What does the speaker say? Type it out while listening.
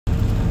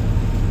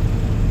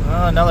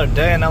Well, another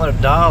day, another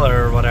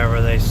dollar, or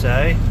whatever they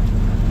say.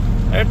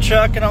 They're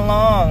trucking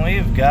along.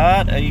 We've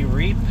got a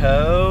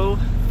Repo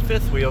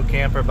fifth wheel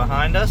camper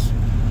behind us.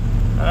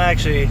 I'm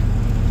actually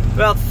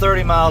about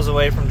 30 miles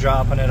away from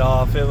dropping it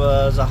off. It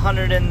was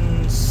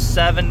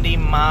 170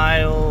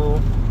 mile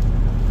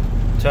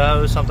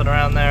tow, something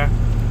around there.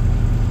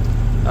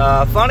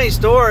 Funny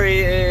story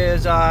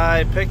is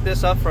I picked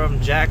this up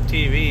from Jack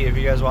TV, if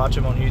you guys watch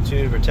him on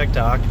YouTube or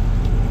TikTok.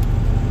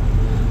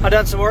 I've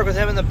done some work with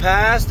him in the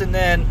past, and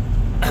then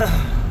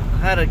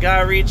had a guy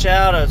reach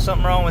out,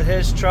 something wrong with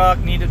his truck,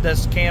 needed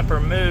this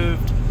camper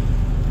moved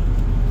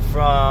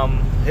from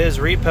his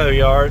repo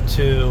yard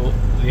to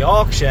the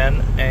auction,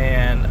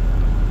 and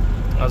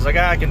I was like,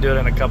 I can do it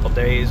in a couple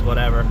days,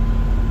 whatever.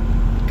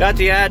 Got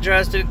the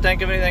address, didn't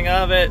think of anything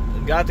of it,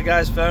 got the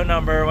guy's phone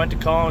number, went to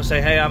call him and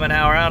say, hey, I'm an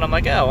hour out. I'm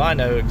like, oh, I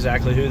know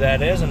exactly who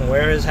that is and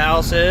where his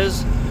house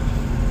is,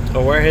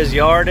 or where his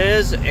yard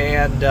is,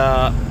 and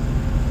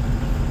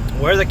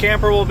where the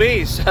camper will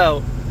be.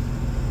 So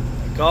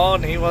I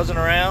called and he wasn't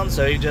around,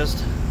 so he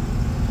just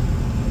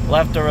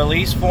left a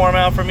release form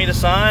out for me to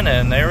sign,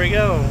 and there we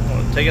go.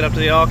 We'll take it up to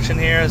the auction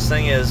here. This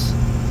thing is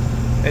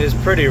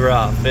pretty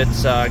rough.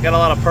 It's got a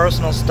lot of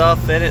personal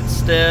stuff in it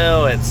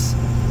still.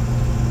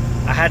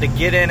 I had to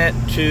get in it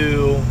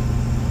to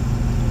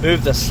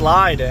move the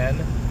slide in.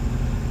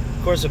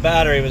 Of course, the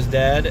battery was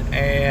dead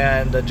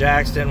and the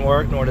jacks didn't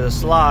work, nor did the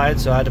slide,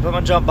 so I had to put my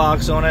jump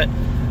box on it,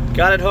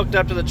 got it hooked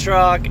up to the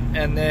truck,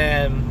 and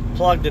then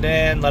plugged it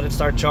in, let it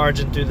start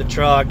charging through the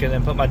truck, and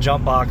then put my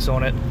jump box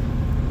on it.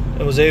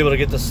 I was able to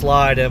get the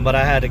slide in, but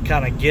I had to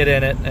kind of get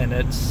in it, and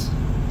it's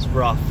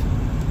rough.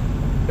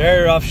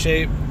 Very rough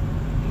shape.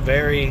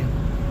 Very,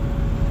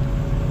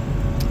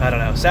 I don't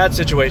know, sad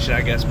situation,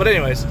 I guess. But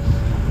anyways,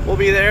 we'll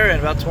be there in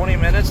about 20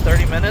 minutes,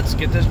 30 minutes,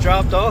 get this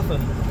dropped off,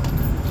 and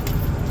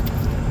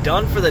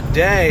done for the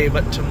day.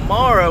 But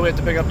tomorrow we have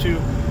to pick up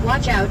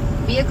watch out,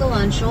 vehicle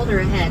on shoulder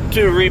ahead.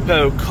 2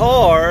 Repo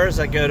cars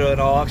that go to an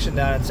auction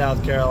down in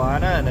South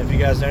Carolina. And if you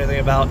guys know anything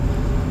about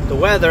the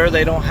weather,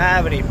 they don't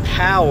have any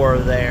power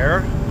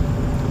there,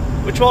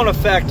 which won't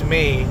affect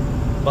me,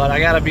 but I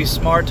gotta be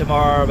smart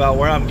tomorrow about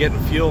where I'm getting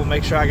fuel,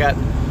 make sure I got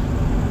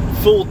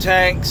full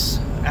tanks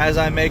as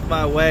I make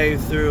my way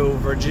through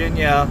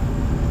Virginia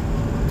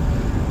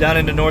down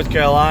into North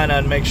Carolina,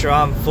 and make sure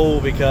I'm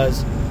full,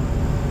 because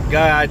the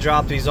guy I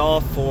dropped these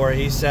off for,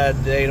 he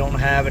said they don't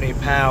have any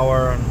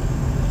power and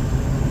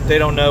they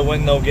don't know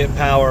when they'll get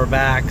power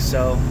back,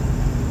 so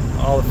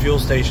all the fuel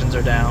stations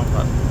are down.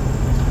 But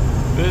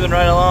moving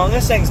right along.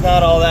 This thing's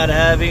not all that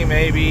heavy,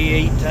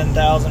 maybe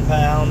 10,000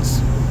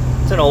 pounds.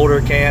 It's an older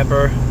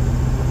camper,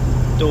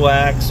 dual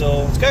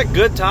axle. It's got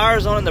good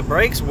tires on it. The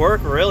brakes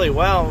work really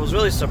well. I was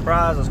really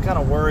surprised. I was kind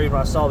of worried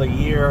when I saw the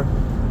year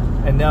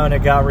and knowing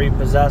it got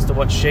repossessed of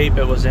what shape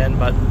it was in,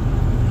 but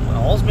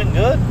all's been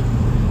good.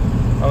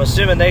 I'm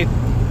assuming they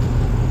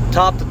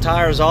topped the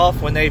tires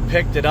off when they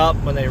picked it up,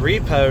 when they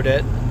repoed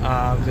it,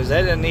 because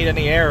they didn't need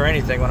any air or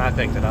anything when I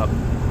picked it up.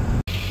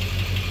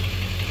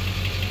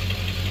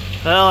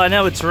 Well, I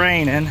know it's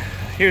raining.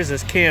 Here's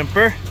this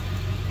camper.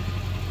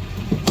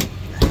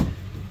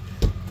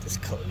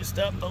 Just closed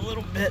up a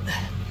little bit.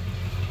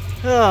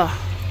 There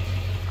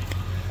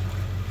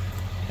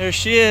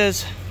she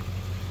is.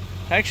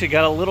 Actually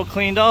got a little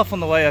cleaned off on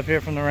the way up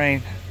here from the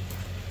rain.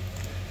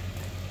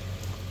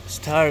 These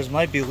tires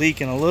might be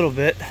leaking a little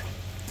bit,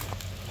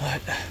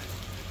 but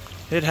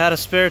it had a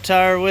spare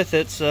tire with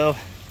it, so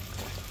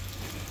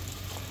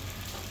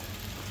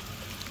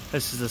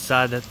this is the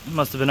side that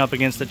must have been up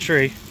against the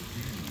tree.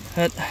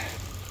 But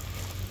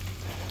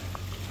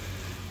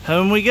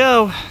home we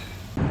go.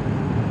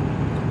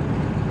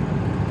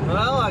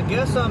 Well, I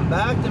guess I'm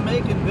back to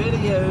making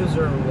videos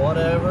or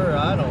whatever.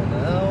 I don't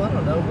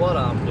know what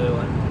I'm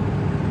doing.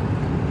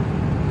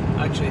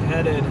 Actually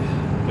headed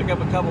pick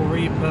up a couple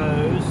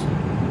repos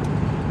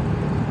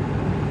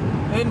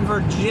in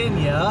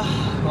Virginia.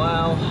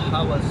 Well,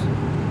 I was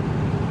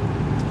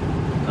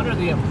under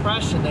the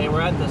impression they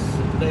were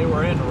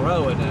in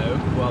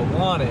Roanoke. Well,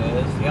 one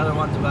is. The other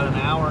one's about an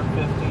hour and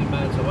 15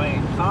 minutes away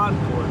in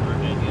Concord,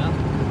 Virginia.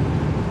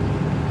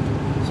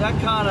 So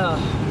that kind of,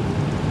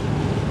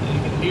 you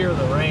can hear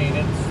the rain.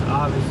 It's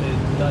obviously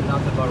done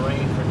nothing but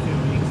rain for 2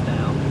 weeks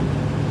now.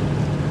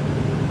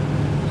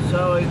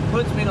 So it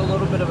puts me in a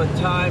little bit of a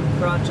time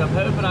crunch. I'm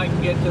hoping I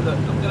can get to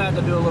I'm gonna have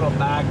to do a little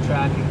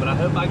backtracking, but I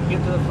hope I can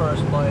get to the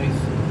first place,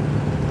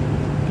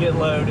 get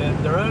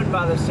loaded. They're owned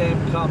by the same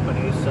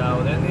company,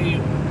 so they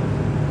need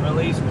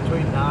release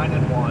between 9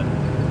 and 1.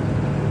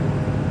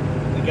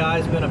 The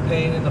guy's been a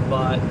pain in the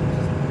butt,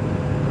 just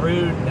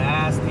rude,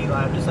 nasty.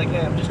 I'm just like,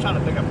 hey, I'm just trying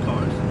to pick up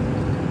cars.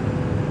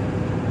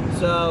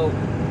 So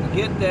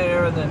get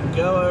there and then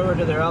go over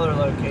to their other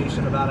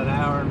location, about an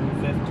hour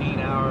and 15,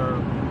 hour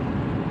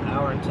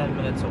and 10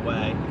 minutes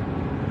away.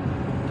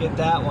 Get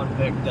that one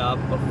picked up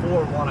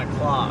before 1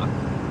 o'clock.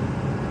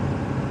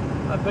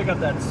 I pick up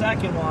that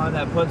second one,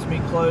 that puts me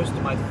close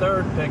to my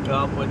third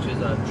pickup, which is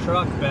a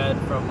truck bed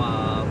from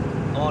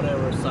auto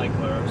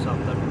recycler or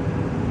something.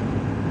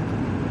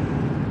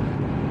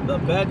 the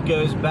bed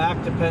goes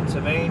back to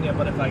Pennsylvania,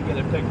 but if I get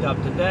it picked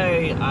up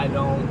today, I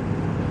don't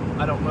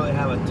really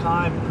have a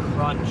time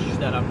crunch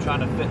that I'm trying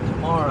to fit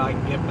tomorrow. I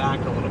can get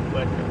back a little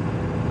quicker.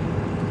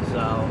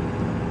 So,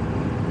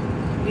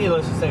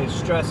 needless to say, it's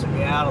stressing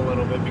me out a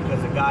little bit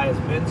because the guy has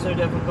been so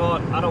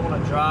difficult. I don't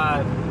want to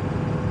drive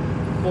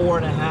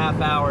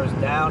 4.5 hours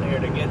down here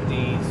to get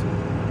these,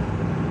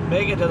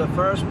 make it to the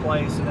first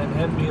place, and then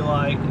him be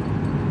like,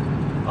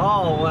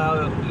 oh,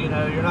 well, you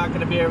know, you're not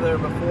going to be over there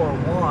before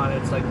 1.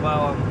 It's like,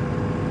 well,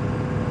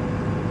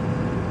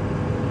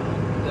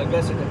 I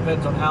guess it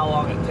depends on how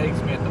long it takes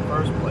me at the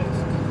first place.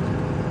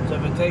 So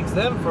if it takes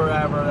them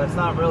forever, that's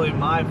not really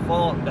my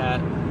fault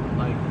that,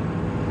 like,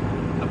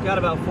 I've got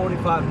about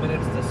 45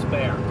 minutes to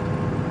spare.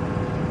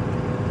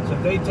 So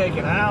if they take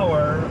an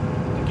hour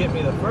to get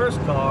me the first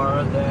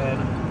car, then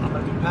I'm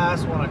going to be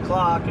past 1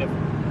 o'clock. If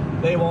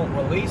they won't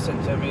release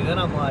it to me, then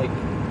I'm like,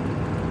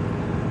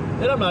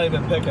 then I'm not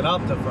even picking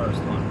up the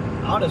first one.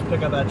 I'll just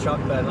pick up that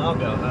truck bed and I'll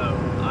go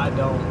home. I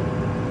don't.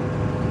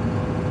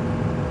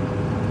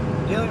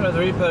 Dealing with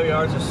repo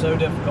yards is so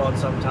difficult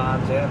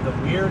sometimes. They have the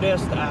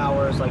weirdest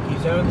hours. Like,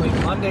 he's only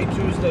Monday,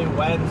 Tuesday,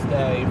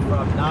 Wednesday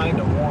from 9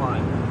 to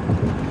 1.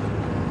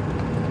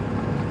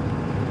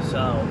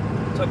 So,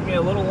 it took me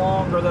a little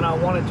longer than I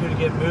wanted to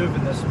get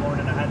moving this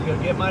morning. I had to go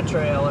get my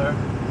trailer,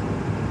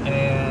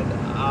 and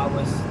I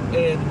was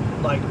in,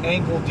 like,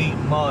 ankle-deep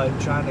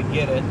mud trying to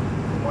get it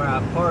where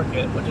I park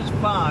it, which is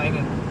fine,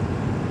 and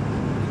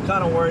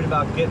kind of worried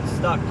about getting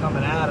stuck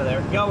coming out of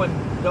there. Going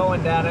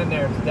down in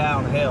there, it's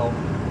downhill.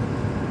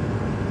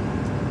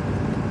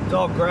 It's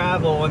all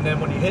gravel, and then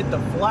when you hit the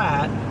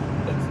flat,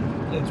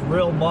 it's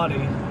real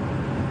muddy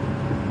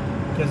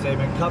because they've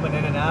been coming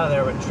in and out of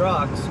there with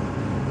trucks.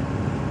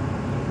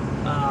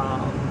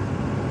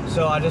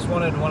 So I just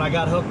wanted, when I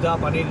got hooked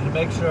up, I needed to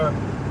make sure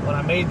when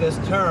I made this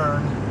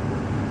turn,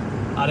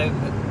 I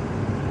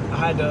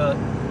had to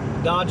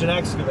dodge an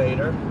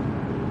excavator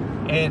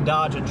and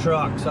dodge a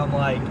truck. So I'm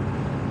like,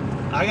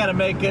 I gotta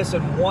make this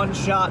in one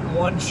shot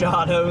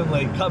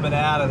only coming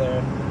out of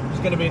there.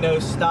 There's gonna be no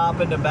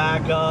stopping to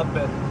back up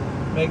and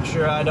make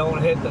sure I don't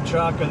hit the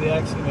truck or the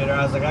excavator.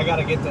 I was like, I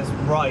gotta get this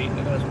right. And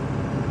it was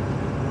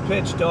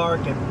pitch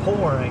dark and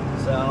pouring,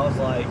 so I was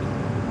like,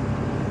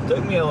 it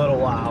took me a little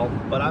while,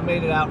 but I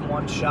made it out in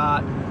one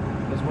shot.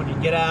 Because when you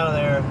get out of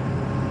there,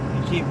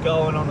 you keep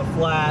going on the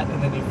flat, and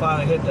then you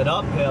finally hit that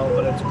uphill,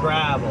 but it's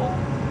gravel.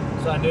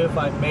 So I knew if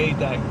I made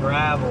that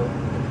gravel,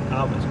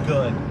 I was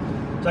good.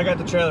 So I got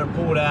the trailer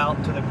pulled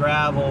out to the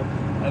gravel,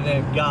 and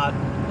then got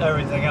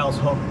everything else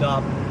hooked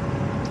up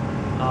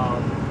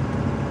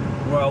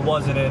where I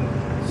wasn't in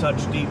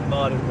such deep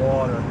mud and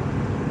water.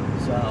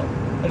 So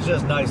it's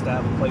just nice to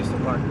have a place to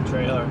park the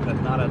trailer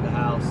and not at the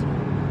house.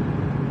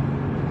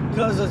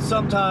 Because it's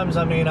sometimes,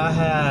 I mean,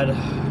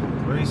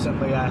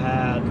 recently I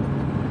had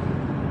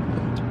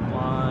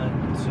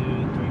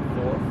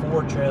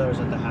 4 trailers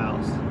at the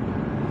house.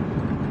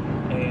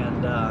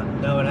 And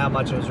knowing how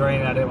much it was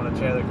raining, I didn't want to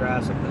tear the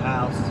grass up the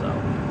house. So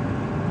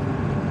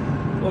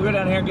we'll go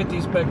down here and get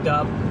these picked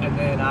up, and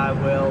then I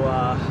will,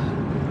 I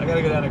got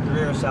to go down to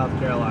Greer, South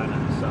Carolina.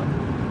 So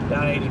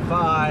down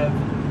 85,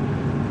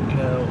 you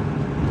know,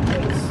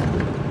 it's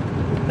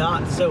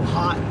not so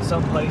hot in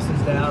some places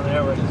down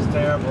there, which is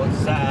terrible. It's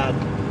sad.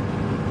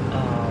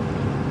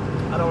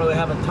 I don't really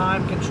have a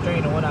time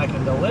constraint on when I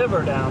can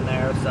deliver down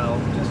there, so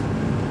just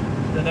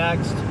the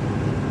next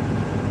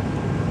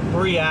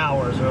 3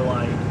 hours are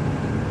like,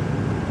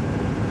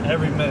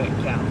 every minute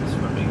counts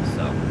for me.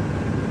 So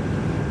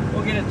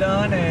we'll get it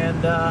done,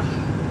 and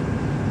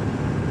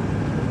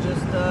we'll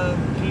just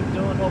keep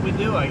doing what we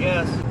do, I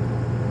guess.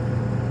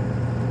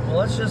 Well,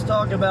 let's just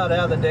talk about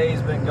how the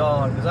day's been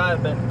going, because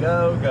I've been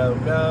go,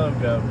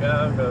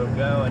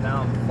 and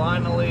now I'm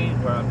finally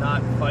where I'm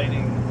not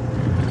fighting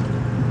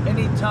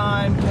any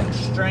time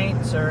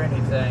constraints or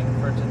anything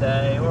for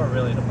today, or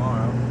really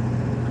tomorrow.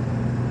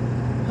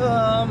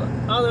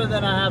 Other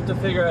than I have to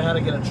figure out how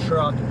to get a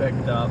truck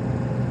picked up.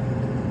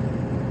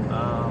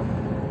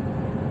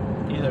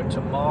 Either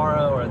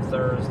tomorrow or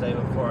Thursday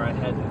before I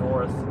head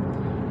north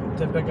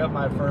to pick up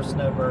my first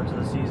snowbirds of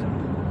the season.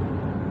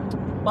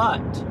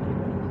 But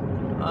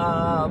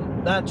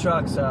that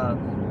truck's a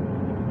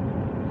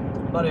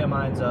buddy of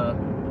mine's a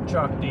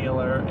truck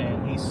dealer,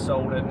 and he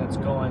sold it, and it's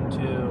going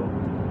to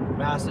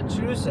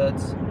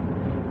Massachusetts.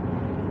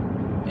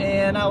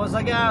 And I was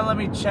like, let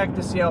me check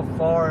to see how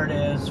far it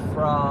is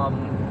from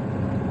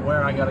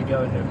where I gotta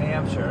go in New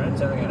Hampshire.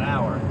 It's only an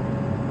hour,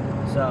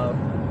 so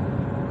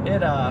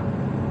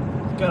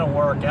it's gonna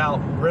work out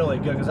really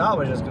good, because I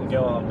was just gonna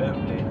go up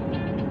empty.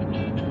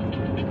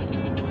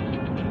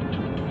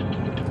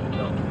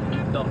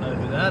 Don't know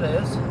who that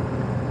is.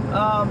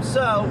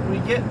 So we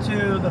get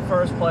to the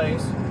first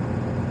place,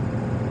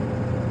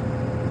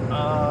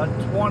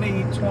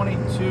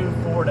 2022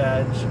 Ford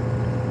Edge.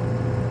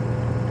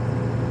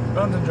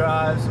 Runs and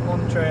drives on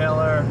the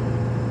trailer.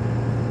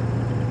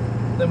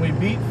 Then we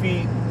beat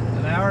feet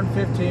an hour and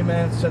 15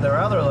 minutes to their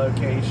other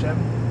location,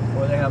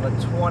 where they have a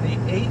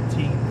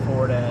 2018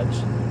 Ford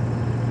Edge.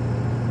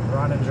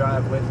 run and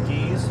drive with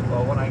keys.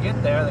 Well, when I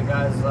get there, the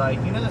guy's like,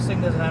 you know this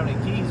thing doesn't have any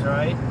keys,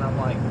 right? And I'm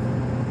like,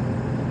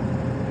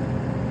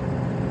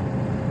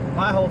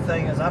 my whole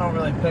thing is I don't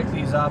really pick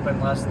these up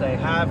unless they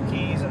have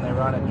keys and they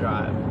run and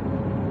drive.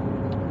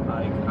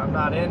 Like, I'm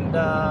not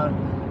into...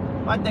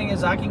 My thing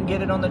is I can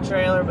get it on the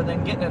trailer, but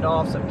then getting it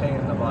off's a pain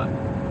in the butt.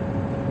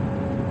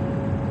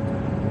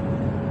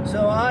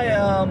 So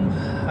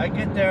I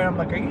get there and I'm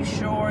like, are you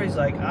sure? He's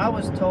like, I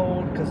was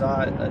told, because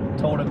I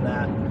told him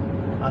that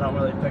I don't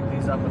really pick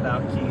these up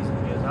without keys.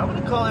 And he goes, I'm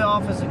going to call the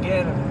office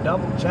again and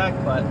double check,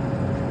 but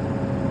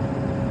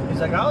he's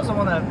like, I was the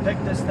one that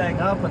picked this thing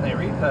up when they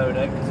repoed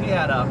it, because he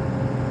had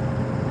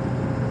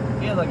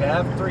like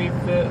a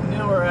F350,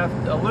 newer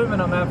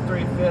aluminum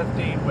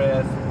F350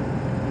 with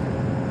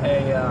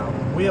a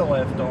wheel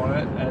lift on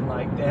it, and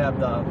like they have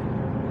the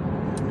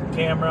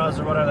cameras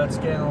or whatever that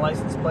scan the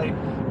license plate.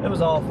 It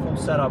was all full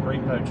setup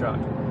repo truck.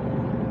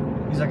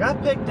 He's like, I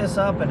picked this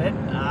up and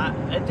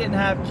it didn't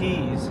have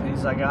keys.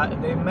 He's like,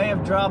 they may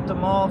have dropped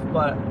them off,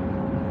 but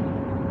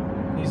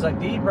he's like,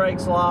 the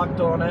e-brake's locked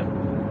on it.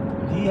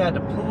 He had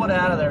to pull it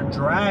out of there,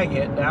 drag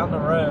it down the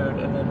road,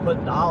 and then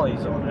put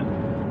dollies on it.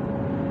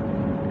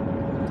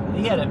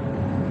 He had it.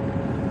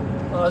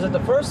 Well, I was at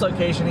the first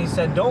location. He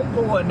said, don't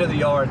pull it into the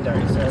yard there.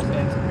 He says,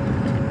 it's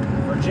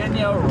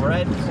Virginia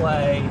red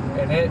clay,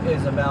 and it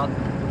is about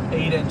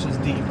 8 inches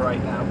deep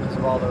right now because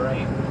of all the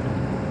rain.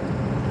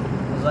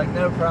 I was like,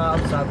 no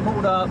problem. So I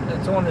pulled up.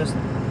 It's on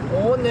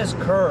this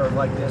curve,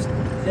 like this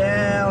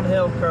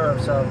downhill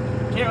curve. So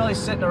can't really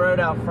sit in the road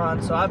out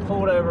front. So I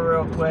pulled over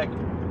real quick,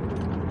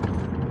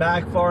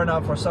 back far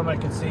enough where somebody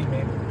could see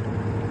me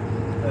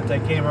if they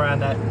came around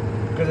that,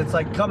 because it's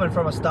like coming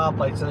from a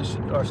stoplight, so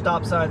or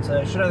stop sign, so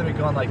they should only be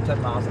going like 10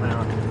 miles an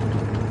hour.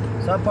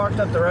 So I parked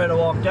up the road. I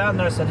walked down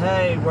there. I said,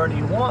 hey, where do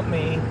you want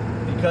me?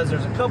 Because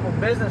there's a couple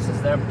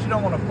businesses there, but you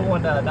don't want to pull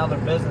into another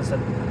business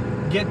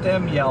and get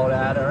them yelled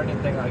at or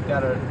anything like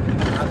that, or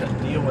have to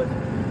deal with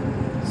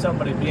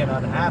somebody being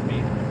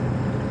unhappy.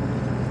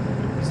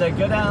 He said,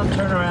 go down,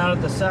 turn around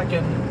at the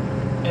second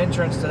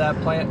entrance to that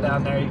plant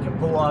down there. You can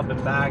pull up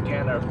and back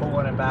in, or pull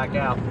in and back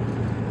out.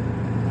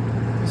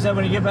 He said,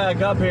 when you get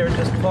back up here,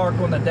 just park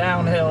on the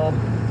downhill,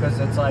 because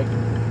it's like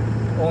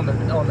on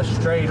the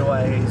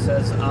straightaway. He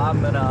says,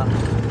 I'm gonna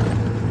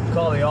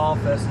call the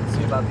office and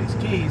see about these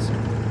keys.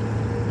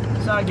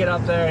 So I get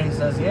up there and he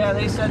says, yeah,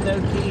 they said no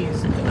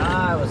keys. And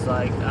I was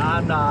like,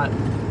 I'm not.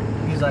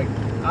 He's like,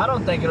 I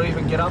don't think it'll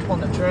even get up on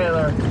the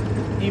trailer,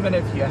 even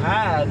if you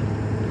had,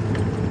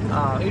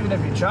 even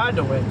if you tried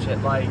to winch it.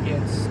 Like, he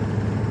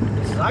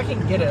says, I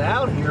can get it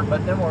out here,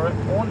 but then we're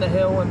on the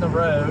hill in the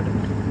road.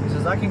 He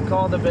says, I can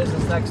call the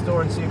business next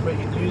door and see if we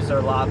can use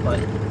their lot, but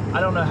I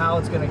don't know how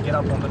it's going to get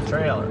up on the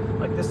trailer.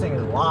 Like, this thing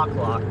is locked.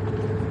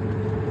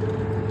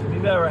 If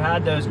you've ever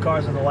had those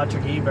cars with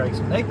electric e-brakes,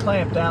 when they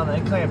clamp down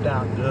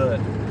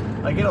good.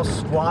 Like, it'll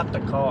squat the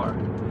car.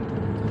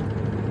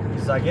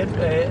 He's like, he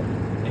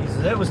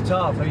says, it was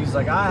tough. And he's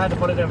like, I had to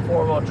put it in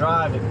four-wheel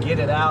drive to get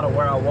it out of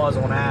where I was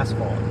on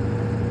asphalt.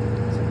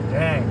 I said,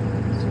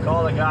 dang. So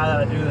call the guy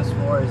that I do this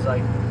for. He's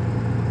like,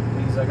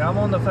 I'm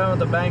on the phone with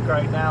the bank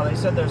right now. They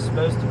said there's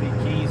supposed to be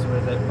keys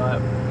with it,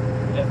 but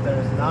if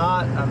there's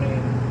not, I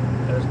mean,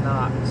 there's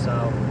not.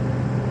 So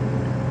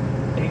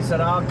he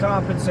said, I'll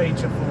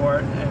compensate you for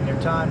it and your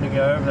time to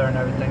go over there and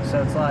everything.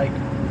 So it's like,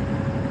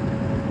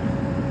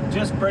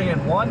 just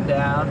bringing one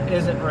down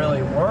isn't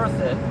really worth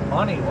it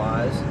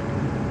money-wise.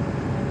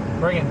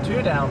 Bringing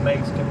two down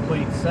makes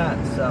complete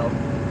sense. So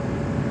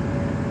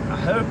I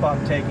hope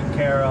I'm taken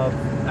care of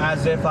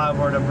as if I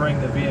were to bring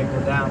the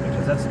vehicle down,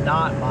 because that's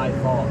not my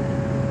fault.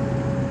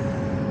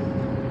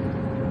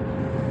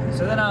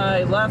 So then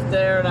I left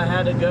there and I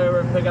had to go over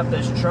and pick up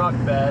this truck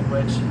bed,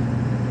 which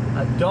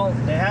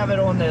they have it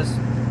on this,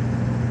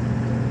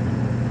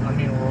 I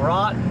mean,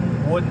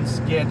 rotten wooden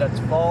skid that's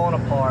falling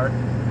apart.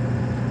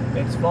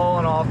 It's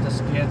falling off the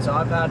skid, so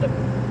I've had to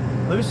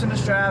loosen the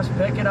straps,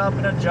 pick it up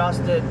and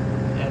adjust it,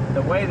 and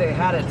the way they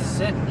had it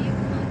sitting,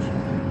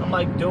 I'm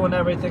like doing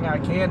everything I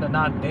can to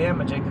not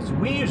damage it, because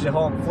we usually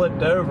haul them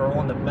flipped over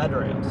on the bed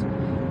rails.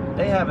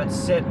 They have it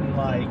sitting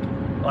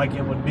like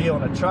it would be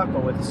on a truck,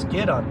 but with a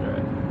skid under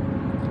it.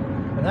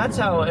 And that's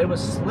how it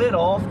was slid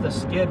off the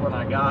skid when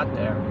I got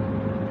there.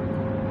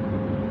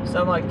 So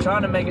I'm like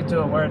trying to make it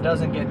to where it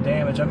doesn't get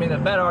damaged. I mean, the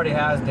bed already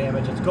has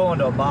damage. It's going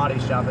to a body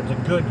shop. It's a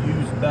good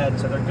used bed,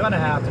 so they're gonna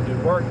have to do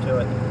work to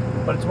it.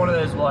 But it's one of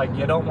those, like,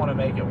 you don't want to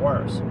make it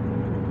worse.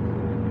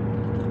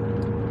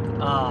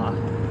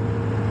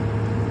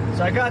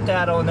 So I got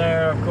that on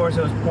there. Of course,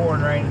 it was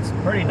pouring rain. It's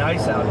pretty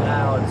nice out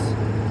now.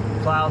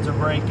 Clouds are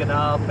breaking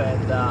up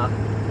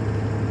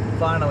and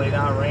finally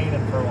not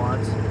raining for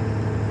once.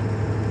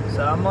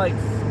 So I'm like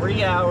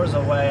 3 hours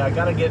away. I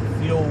gotta get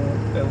fuel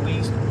at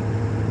least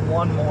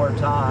one more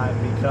time,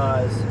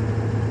 because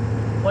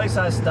the place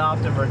I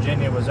stopped in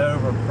Virginia was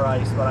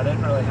overpriced, but I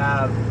didn't really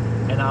have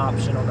an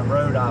option on the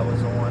road I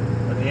was on,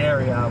 or the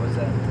area I was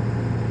in.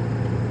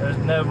 There's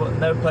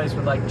no place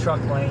with like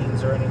truck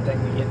lanes or anything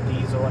to get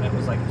diesel, and it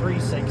was like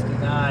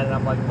 $3.69, and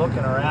I'm like looking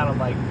around, I'm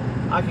like,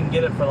 I can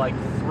get it for like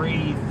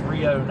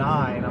 $3.09.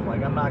 I'm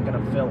like, I'm not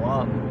gonna fill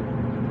up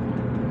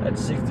at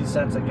 60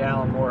 cents a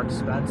gallon more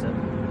expensive.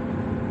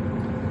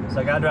 It's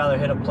like, I'd rather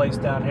hit a place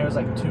down here, it's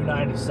like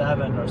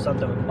 $2.97 or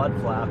something with mud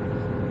flap,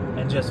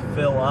 and just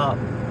fill up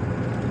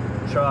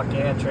truck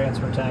and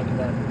transfer tank, and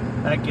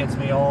then that gets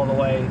me all the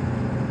way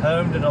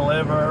home to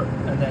deliver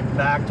and then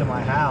back to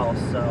my house.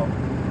 So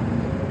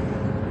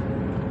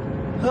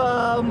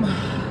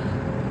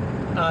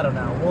I don't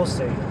know, we'll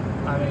see.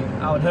 I mean,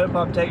 I would hope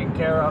I'm taken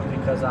care of,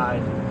 because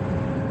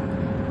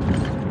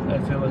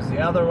if it was the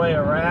other way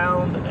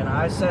around and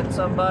I sent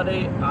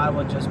somebody, I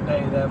would just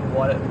pay them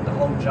what the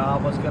whole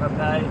job was going to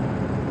pay,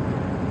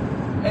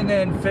 and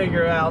then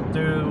figure out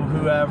through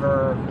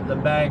whoever, the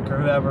bank or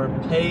whoever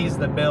pays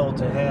the bill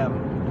to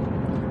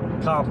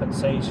him,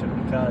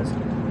 compensation, because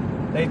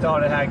they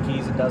thought it had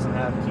keys. It doesn't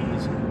have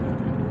keys.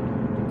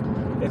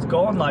 It's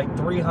going like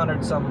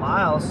 300 some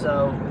miles,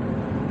 so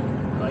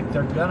like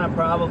they're gonna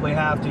probably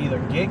have to either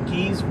get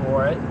keys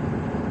for it,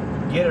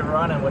 get it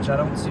running, which I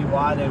don't see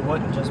why they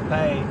wouldn't just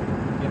pay,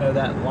 you know,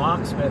 that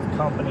locksmith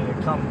company to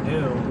come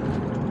do,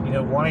 you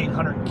know,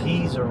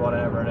 1-800-KEYS or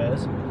whatever it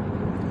is,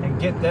 and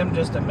get them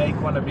just to make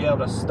one to be able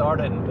to start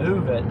it and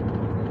move it,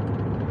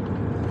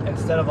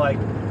 instead of like,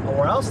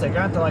 or else they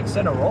got to like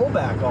send a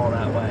rollback all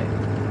that way,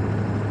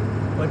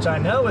 which I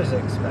know is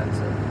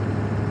expensive.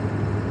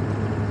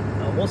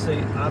 We'll see.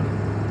 I'm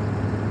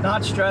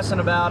not stressing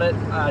about it.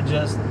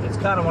 It's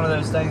kind of one of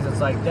those things that's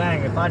like,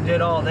 dang, if I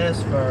did all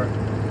this for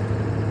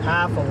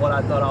half of what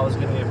I thought I was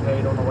going to get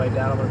paid on the way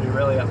down, I'm going to be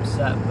really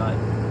upset, but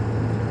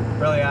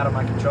really out of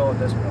my control at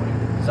this point,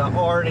 because I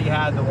already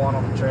had the one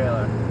on the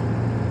trailer.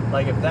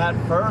 Like, if that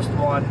first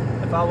one,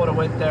 if I would have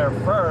went there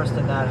first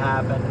and that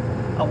happened,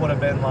 I would have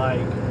been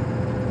like,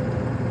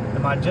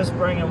 am I just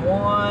bringing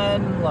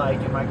one? Like,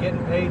 am I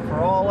getting paid for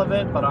all of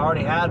it? But I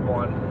already had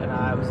one, and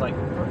I was like,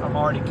 I'm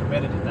already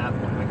committed at that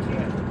point. I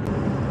can't.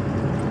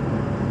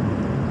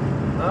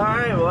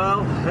 Alright,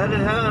 well, headed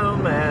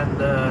home, and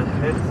the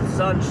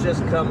sun's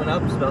just coming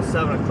up. It's about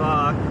 7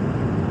 o'clock.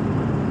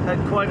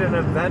 Had quite an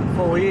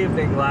eventful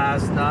evening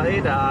last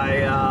night.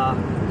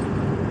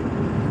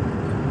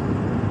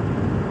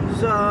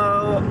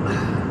 So,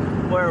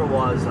 where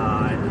was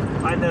I?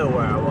 I know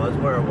where I was.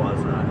 Where was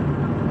I?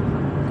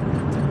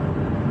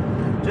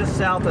 Just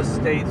south of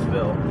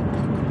Statesville.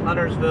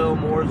 Huntersville,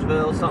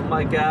 Mooresville, something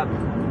like that.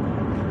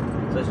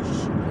 It's a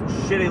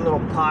shitty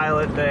little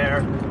pilot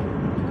there.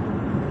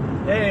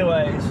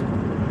 Anyways,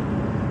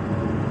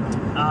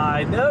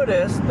 I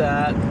noticed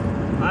that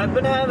I've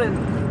been having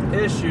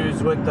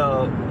issues with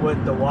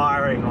the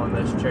wiring on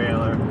this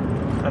trailer.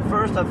 At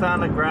first I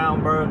found the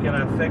ground broke and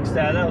I fixed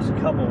that. That was a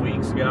couple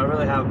weeks ago. I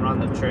really haven't run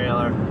the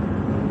trailer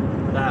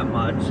that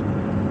much.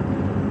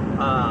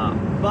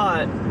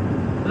 But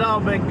it's all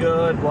been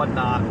good,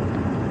 whatnot.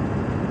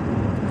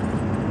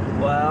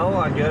 Well,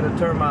 I go to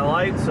turn my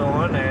lights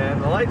on and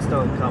the lights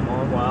don't come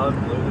on. Well, I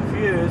blew the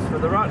fuse for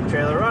the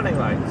trailer running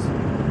lights.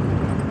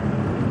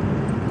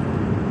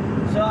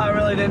 So I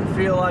really didn't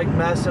feel like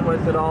messing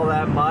with it all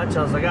that much.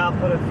 I was like, I'll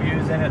put a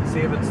fuse in it, see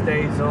if it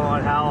stays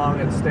on, how long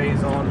it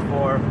stays on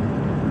for,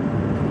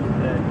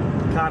 and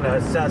kind of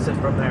assess it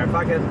from there. If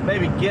I can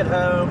maybe get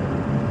home,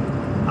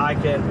 I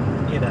can,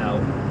 you know,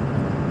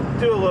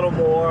 do a little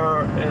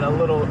more and a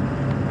little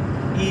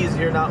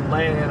easier, not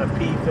laying in a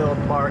pea-filled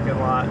parking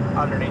lot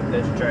underneath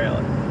this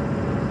trailer.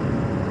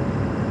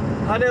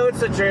 I know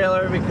it's a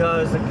trailer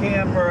because the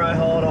camper I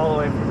hauled all the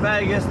way from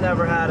Vegas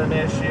never had an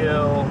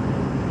issue.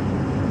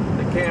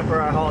 The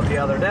camper I hauled the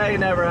other day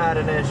never had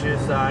an issue,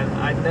 so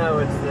I know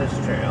it's this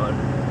trailer.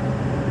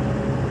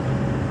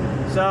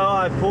 So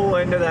I pull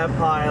into that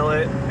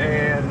pilot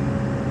and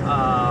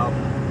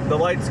the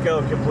lights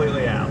go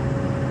completely out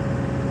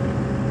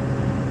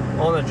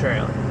on the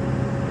trailer.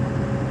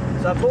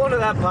 So I pull into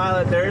that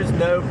pilot, there's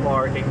no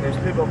parking. There's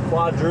people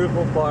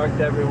quadruple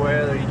parked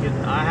everywhere.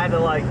 I had to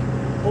like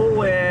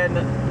pull in,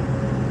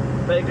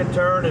 make a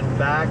turn and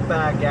back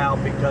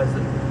out because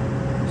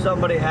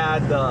somebody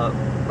had the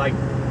like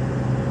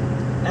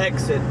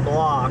exit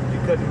blocked.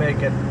 You couldn't make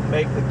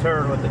the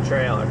turn with the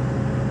trailer.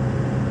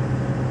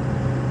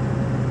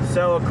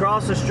 So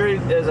across the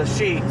street is a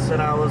Sheetz,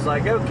 and I was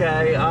like,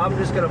 okay, I'm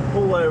just gonna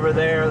pull over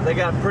there. They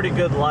got pretty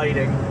good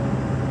lighting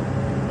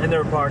in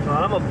their parking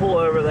lot. I'm gonna pull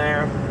over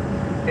there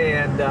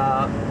and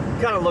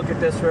kind of look at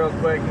this real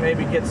quick,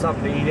 maybe get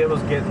something to eat. It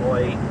was getting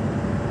late.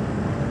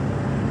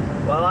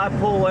 Well, I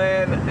pull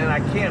in and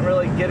I can't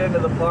really get into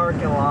the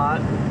parking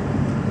lot,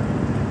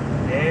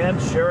 and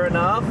sure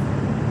enough,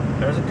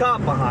 there's a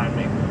cop behind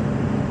me.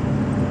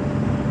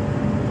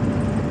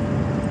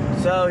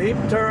 So he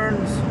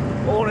turns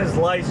on his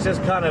lights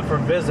just kind of for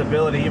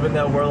visibility, even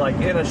though we're like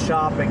in a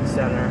shopping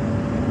center.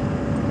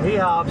 He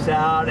hops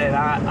out and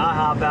I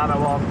hop out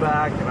and walk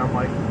back, and I'm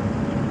like,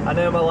 I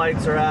know my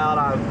lights are out.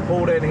 I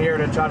pulled in here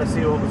to try to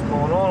see what was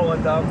going on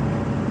with them.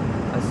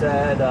 I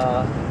said,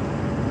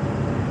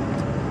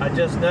 I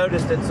just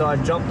noticed it, so I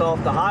jumped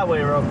off the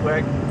highway real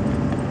quick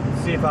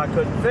to see if I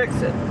couldn't fix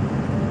it.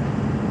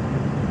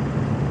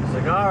 So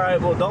like, all right,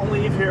 well, don't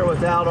leave here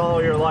without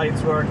all your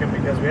lights working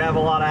because we have a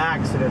lot of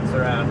accidents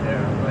around here.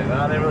 I'm like,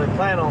 I didn't really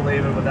plan on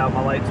leaving without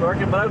my lights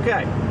working, but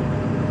okay.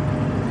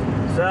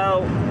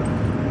 So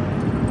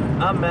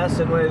I'm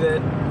messing with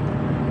it.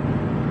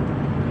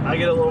 I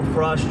get a little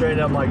frustrated.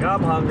 I'm like,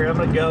 I'm hungry. I'm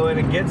gonna go in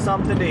and get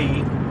something to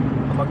eat.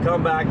 I'm gonna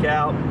come back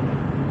out,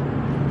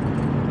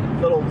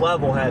 a little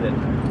level-headed.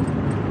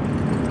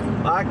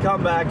 I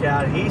come back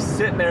out. He's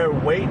sitting there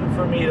waiting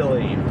for me to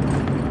leave.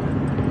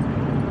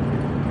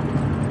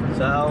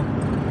 So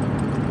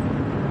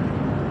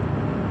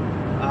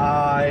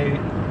I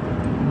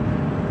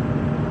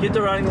get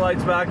the running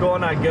lights back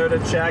on. I go to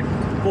check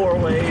 4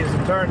 ways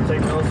and turn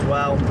signals.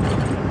 Well,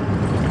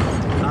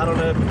 I don't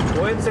know if it's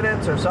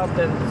coincidence or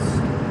something's,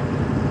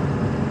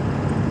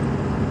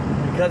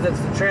 because it's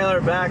the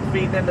trailer back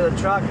feeding into the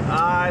truck,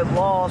 I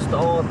lost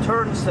all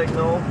turn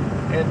signal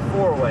in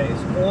 4 ways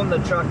on the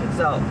truck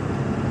itself.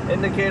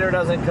 Indicator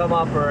doesn't come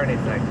up or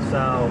anything,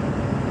 so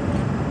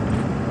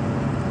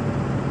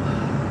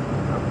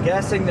I'm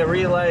guessing the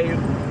relay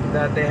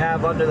that they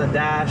have under the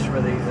dash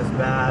for these is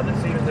bad. It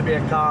seems to be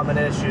a common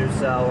issue,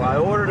 so I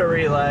ordered a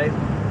relay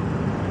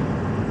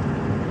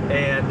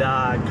and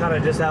kind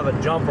of just have a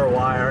jumper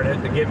wire in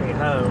it to get me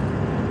home.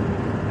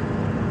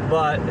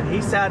 But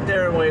he sat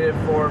there and waited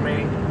for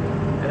me,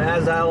 and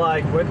as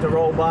I went to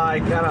roll by,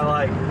 kind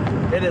of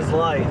hit his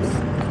lights,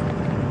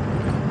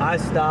 I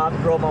stopped,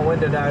 rolled my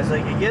window down. He's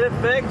like, you get it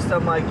fixed?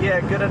 I'm like,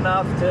 yeah, good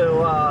enough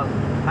to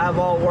have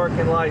all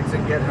working lights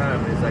and get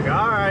home. He's like,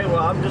 all right, well,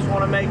 I just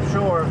want to make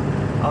sure.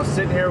 I was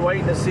sitting here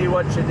waiting to see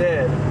what you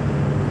did.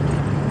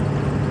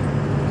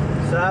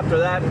 So after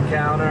that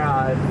encounter,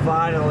 I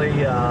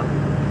finally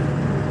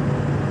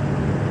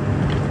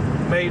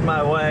made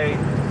my way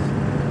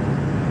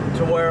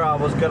to where I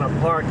was going to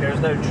park. There's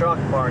no truck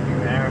parking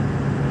there.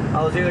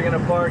 I was either going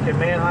to park in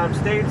Manheim,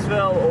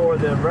 Statesville, or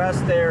the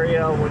rest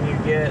area when you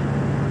get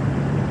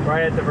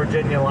right at the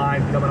Virginia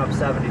line coming up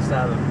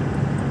 77.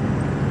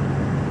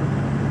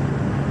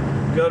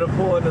 Go to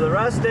pull into the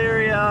rest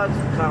area,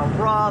 it's kind of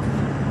rough,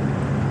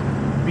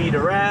 beat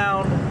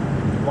around,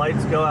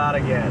 lights go out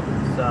again.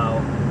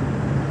 So,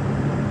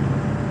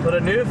 put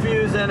a new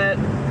fuse in it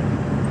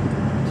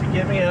to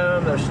get me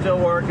home. They're still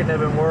working, they've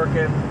been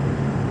working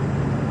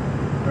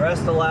the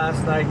rest of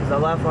last night because I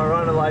left my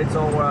running lights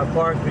on where I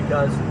parked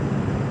because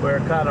we're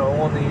kind of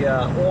on the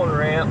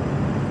on-ramp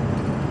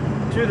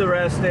to the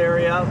rest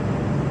area.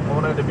 I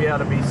wanted to be able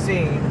to be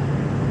seen,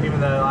 even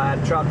though I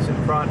had trucks in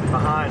front and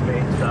behind me,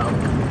 so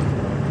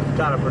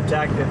kind of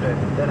protected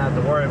and didn't have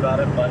to worry about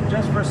it, but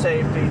just for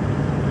safety.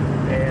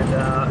 And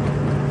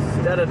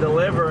instead of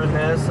delivering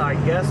this, I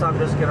guess I'm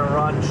just gonna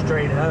run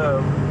straight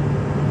home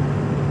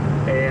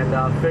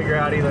and figure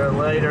out either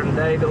later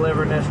today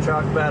delivering this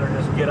truck better,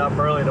 just get up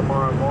early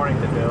tomorrow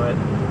morning to do it,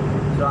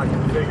 so I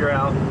can figure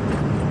out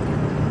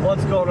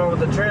what's going on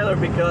with the trailer,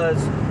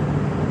 because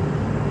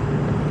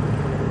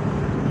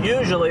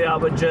usually I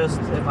would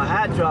just, if I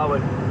had to, I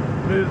would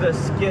move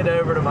this skid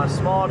over to my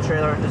small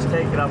trailer and just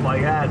take it up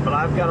like that. But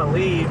I've got to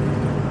leave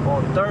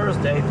on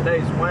Thursday.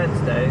 Today's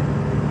Wednesday.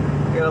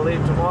 I've got to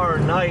leave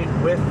tomorrow night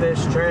with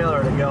this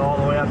trailer to go all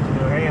the way up to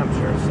New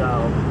Hampshire.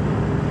 So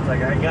it's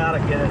like I got to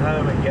get it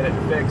home and get it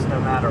fixed no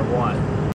matter what.